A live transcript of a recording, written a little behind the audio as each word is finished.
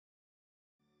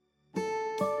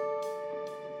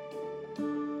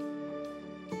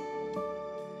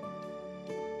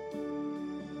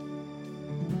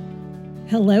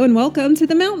Hello and welcome to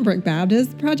the Mountain Brook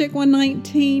Baptist Project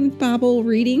 119 Bible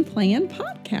Reading Plan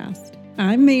podcast.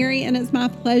 I'm Mary and it's my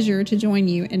pleasure to join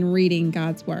you in reading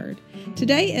God's Word.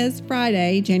 Today is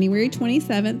Friday, January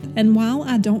 27th, and while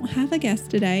I don't have a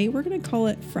guest today, we're going to call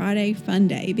it Friday Fun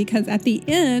Day because at the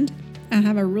end, I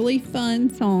have a really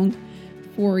fun song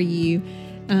for you.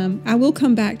 I will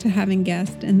come back to having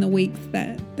guests in the weeks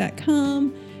that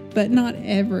come, but not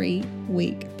every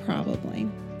week probably.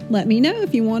 Let me know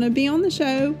if you want to be on the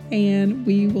show, and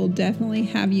we will definitely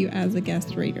have you as a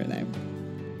guest reader, though.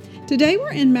 Today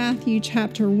we're in Matthew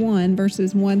chapter 1,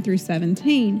 verses 1 through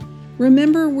 17.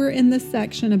 Remember, we're in the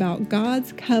section about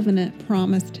God's covenant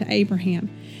promise to Abraham.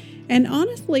 And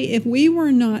honestly, if we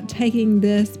were not taking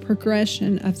this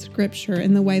progression of Scripture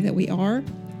in the way that we are,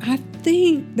 I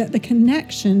think that the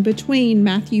connection between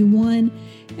Matthew 1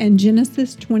 and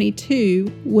Genesis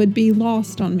 22 would be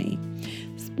lost on me.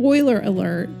 Spoiler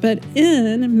alert, but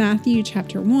in Matthew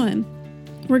chapter 1,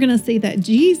 we're going to see that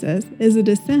Jesus is a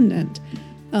descendant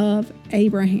of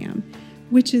Abraham,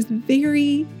 which is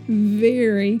very,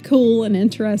 very cool and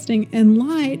interesting in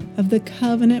light of the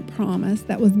covenant promise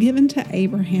that was given to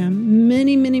Abraham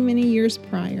many, many, many years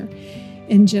prior.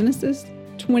 In Genesis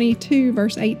 22,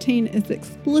 verse 18, is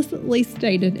explicitly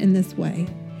stated in this way,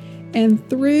 "And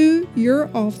through your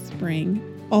offspring,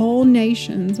 all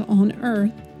nations on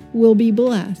earth will be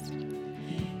blessed."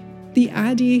 The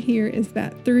idea here is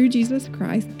that through Jesus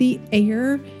Christ, the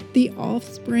heir, the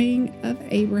offspring of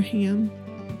Abraham,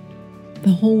 the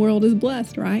whole world is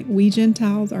blessed, right? We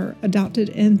Gentiles are adopted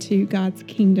into God's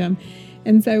kingdom.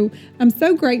 And so I'm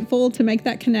so grateful to make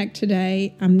that connect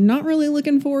today. I'm not really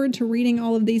looking forward to reading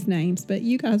all of these names, but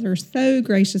you guys are so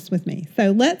gracious with me.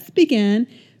 So let's begin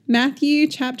Matthew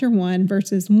chapter 1,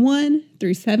 verses 1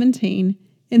 through 17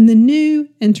 in the New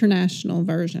International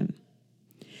Version.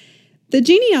 The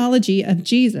genealogy of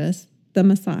Jesus, the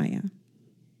Messiah.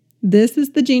 This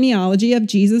is the genealogy of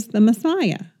Jesus, the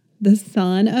Messiah, the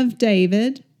son of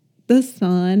David, the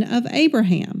son of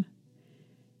Abraham.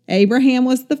 Abraham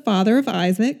was the father of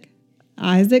Isaac.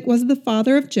 Isaac was the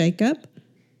father of Jacob.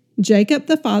 Jacob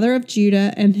the father of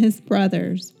Judah and his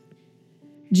brothers.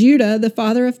 Judah the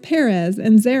father of Perez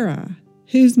and Zerah,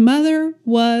 whose mother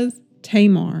was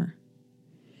Tamar.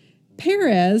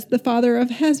 Perez the father of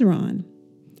Hezron.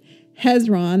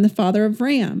 Hezron the father of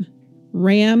Ram.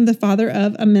 Ram the father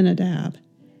of Amminadab.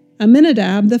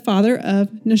 Amminadab the father of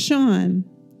Nahshon.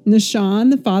 Nahshon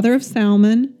the father of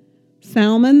Salmon.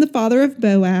 Salmon the father of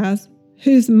Boaz,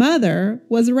 whose mother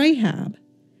was Rahab.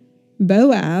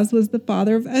 Boaz was the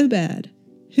father of Obed,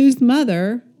 whose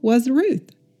mother was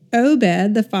Ruth.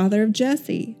 Obed the father of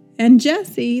Jesse, and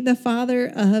Jesse the father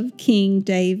of King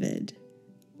David.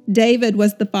 David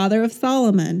was the father of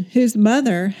Solomon, whose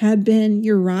mother had been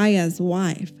Uriah's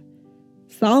wife.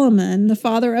 Solomon the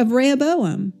father of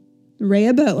Rehoboam.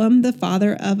 Rehoboam the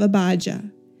father of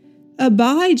Abijah.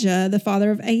 Abijah the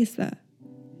father of Asa.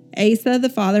 Asa the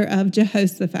father of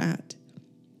Jehoshaphat.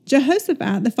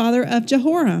 Jehoshaphat the father of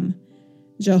Jehoram.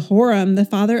 Jehoram the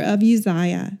father of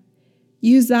Uzziah.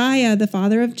 Uzziah the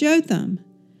father of Jotham.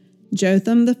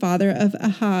 Jotham the father of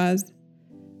Ahaz.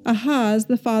 Ahaz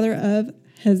the father of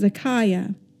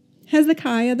Hezekiah.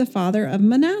 Hezekiah the father of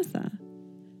Manasseh.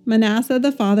 Manasseh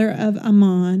the father of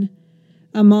Ammon.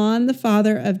 Ammon the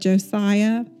father of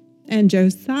Josiah. And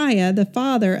Josiah the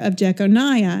father of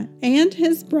Jeconiah and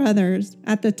his brothers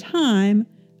at the time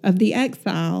of the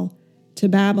exile to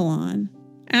Babylon.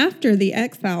 After the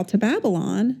exile to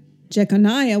Babylon,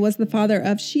 Jeconiah was the father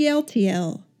of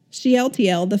Shealtiel.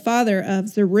 Shealtiel the father of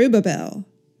Zerubbabel.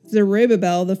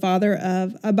 Zerubbabel the father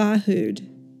of Abihud.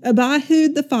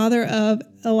 Abihud the father of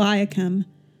Eliakim.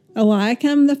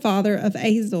 Eliakim the father of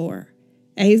Azor.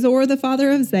 Azor the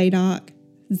father of Zadok.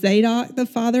 Zadok the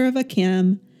father of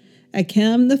Achim.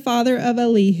 Achim the father of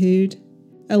Elihud.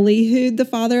 Elihud the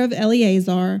father of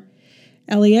Eleazar.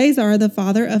 Eleazar the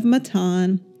father of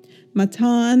Matan.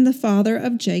 Matan the father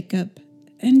of Jacob.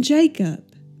 And Jacob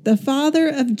the father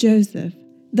of Joseph,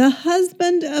 the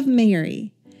husband of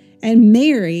Mary. And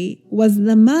Mary was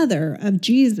the mother of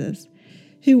Jesus,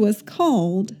 who was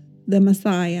called the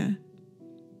Messiah.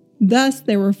 Thus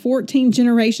there were 14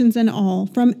 generations in all,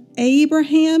 from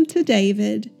Abraham to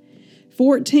David,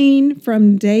 14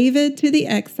 from David to the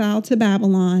exile to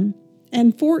Babylon,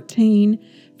 and 14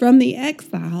 from the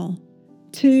exile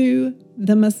to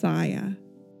the Messiah.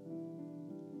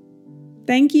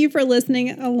 Thank you for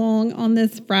listening along on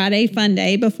this Friday Fun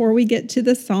Day. Before we get to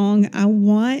the song, I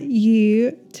want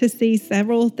you to see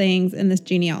several things in this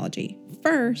genealogy.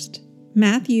 First,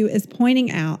 Matthew is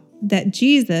pointing out that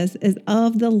Jesus is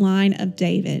of the line of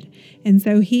David. And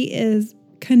so he is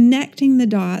connecting the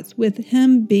dots with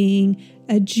him being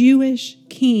a Jewish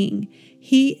king.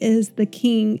 He is the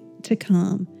king to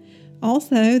come.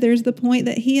 Also, there's the point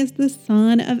that he is the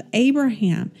son of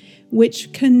Abraham,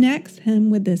 which connects him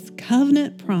with this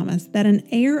covenant promise that an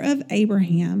heir of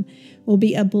Abraham will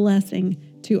be a blessing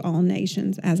to all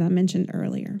nations, as I mentioned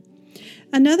earlier.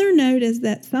 Another note is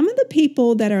that some of the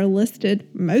people that are listed,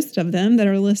 most of them that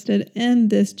are listed in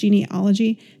this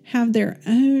genealogy, have their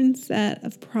own set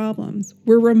of problems.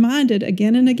 We're reminded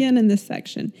again and again in this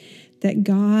section that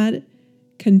God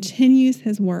continues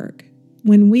his work.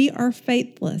 When we are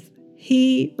faithless,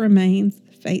 he remains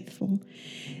faithful.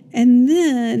 And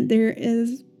then there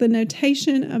is the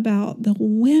notation about the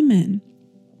women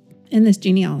in this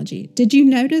genealogy. Did you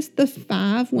notice the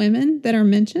 5 women that are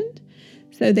mentioned?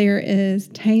 So there is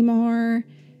Tamar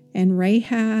and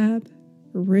Rahab,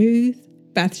 Ruth,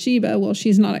 Bathsheba. Well,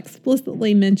 she's not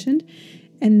explicitly mentioned.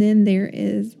 And then there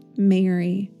is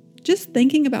Mary. Just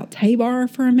thinking about Tamar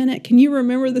for a minute, can you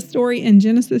remember the story in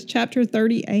Genesis chapter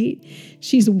 38?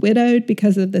 She's widowed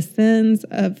because of the sins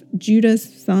of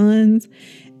Judah's sons.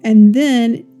 And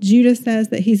then Judah says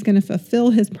that he's going to fulfill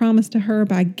his promise to her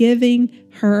by giving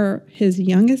her his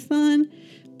youngest son,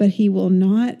 but he will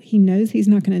not. He knows he's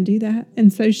not going to do that.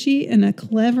 And so she, in a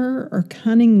clever or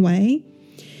cunning way,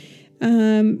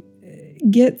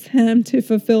 gets him to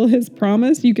fulfill his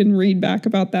promise. You can read back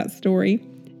about that story.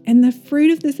 And the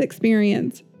fruit of this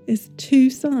experience is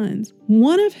 2 sons,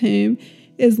 one of whom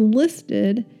is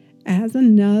listed as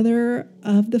another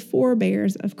of the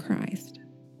forebears of Christ,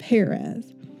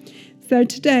 Perez. So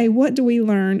today, what do we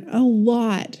learn? A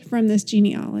lot from this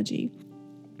genealogy.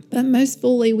 But most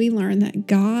fully, we learn that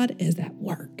God is at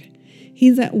work.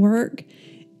 He's at work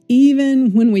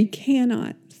even when we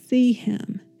cannot see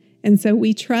him. And so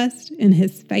we trust in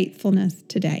his faithfulness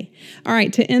today. All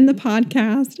right, to end the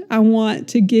podcast, I want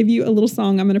to give you a little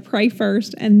song. I'm going to pray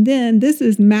first. And then this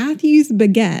is Matthew's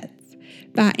Baguettes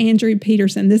by Andrew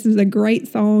Peterson. This is a great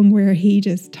song where he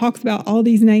just talks about all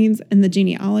these names in the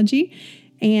genealogy.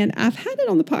 And I've had it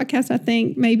on the podcast, I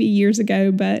think, maybe years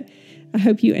ago, but I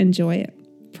hope you enjoy it.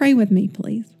 Pray with me,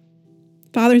 please.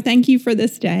 Father, thank you for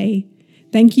this day.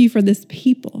 Thank you for this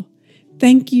people.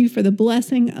 Thank you for the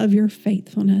blessing of your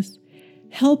faithfulness.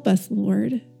 Help us,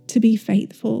 Lord, to be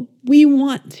faithful. We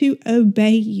want to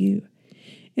obey you.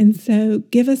 And so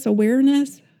give us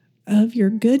awareness of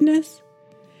your goodness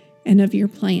and of your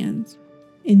plans.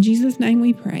 In Jesus' name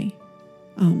we pray.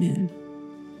 Amen.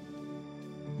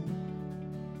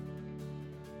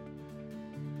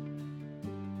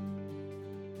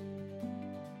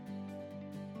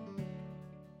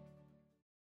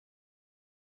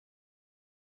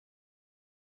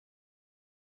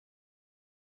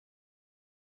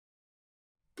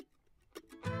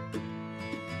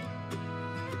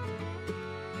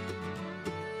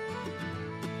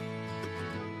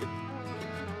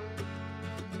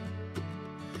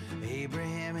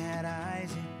 Abraham had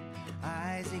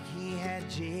Isaac he had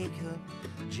Jacob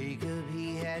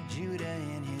he had Judah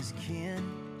and his kin.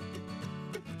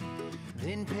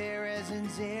 Then Perez and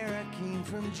Zerah came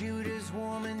from Judah's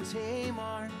woman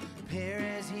Tamar.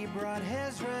 Perez he brought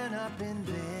Hezron up, and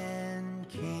then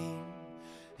came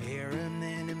Aram,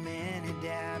 then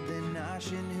Amminadab, then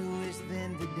Nahshon, who is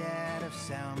then the dad of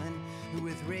Salmon, who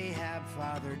with Rahab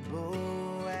fathered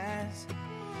Boaz.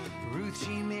 Ruth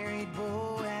she married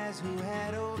Boaz, who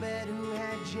had Obed, who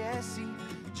had Jesse.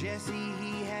 Jesse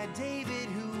he had David,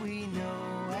 who we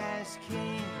know as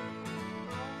king.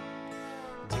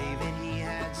 David he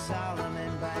had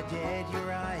Solomon by dead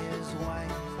Uriah's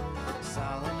wife.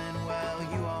 Solomon, well,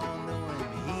 you all know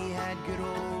him. He had good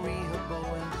old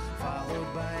Rehoboam,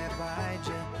 followed by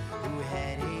Abijah, who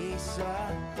had Asa.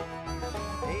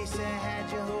 Asa had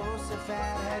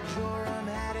Jehoshaphat, had Joram,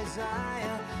 had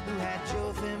Uzziah, who had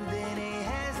Jotham, then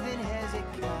Ahaz, then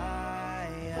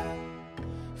Hezekiah.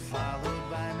 Followed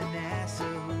by Manasseh,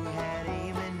 who had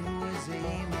Amon, who was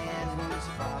Aman, who was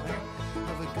father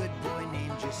of a good boy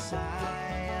named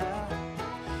Josiah,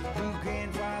 who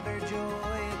grandfathered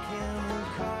Joachim, who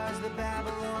caused the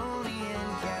Babylonian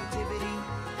captivity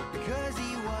because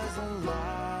he was a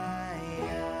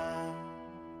liar.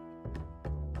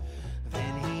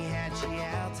 Then he had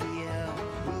Shealtiel,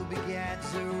 who begat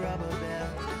Zerubbabel,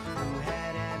 who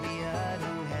had Abiud,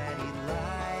 who had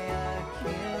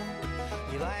Eliakim.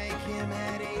 Eliakim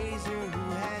had Azar, who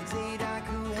had Zadok,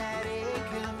 who had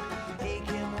Achim.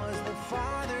 Achim was the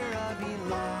father of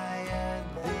Eliad.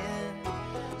 Then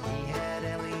he had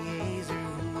Eleazar,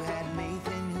 who had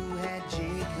Mathan, who had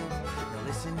Jacob. Now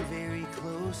listen very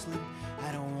closely,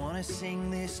 I don't want to sing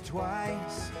this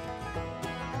twice.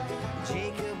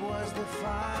 Jacob was the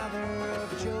father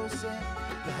of Joseph,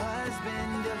 the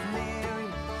husband of Mary,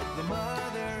 the mother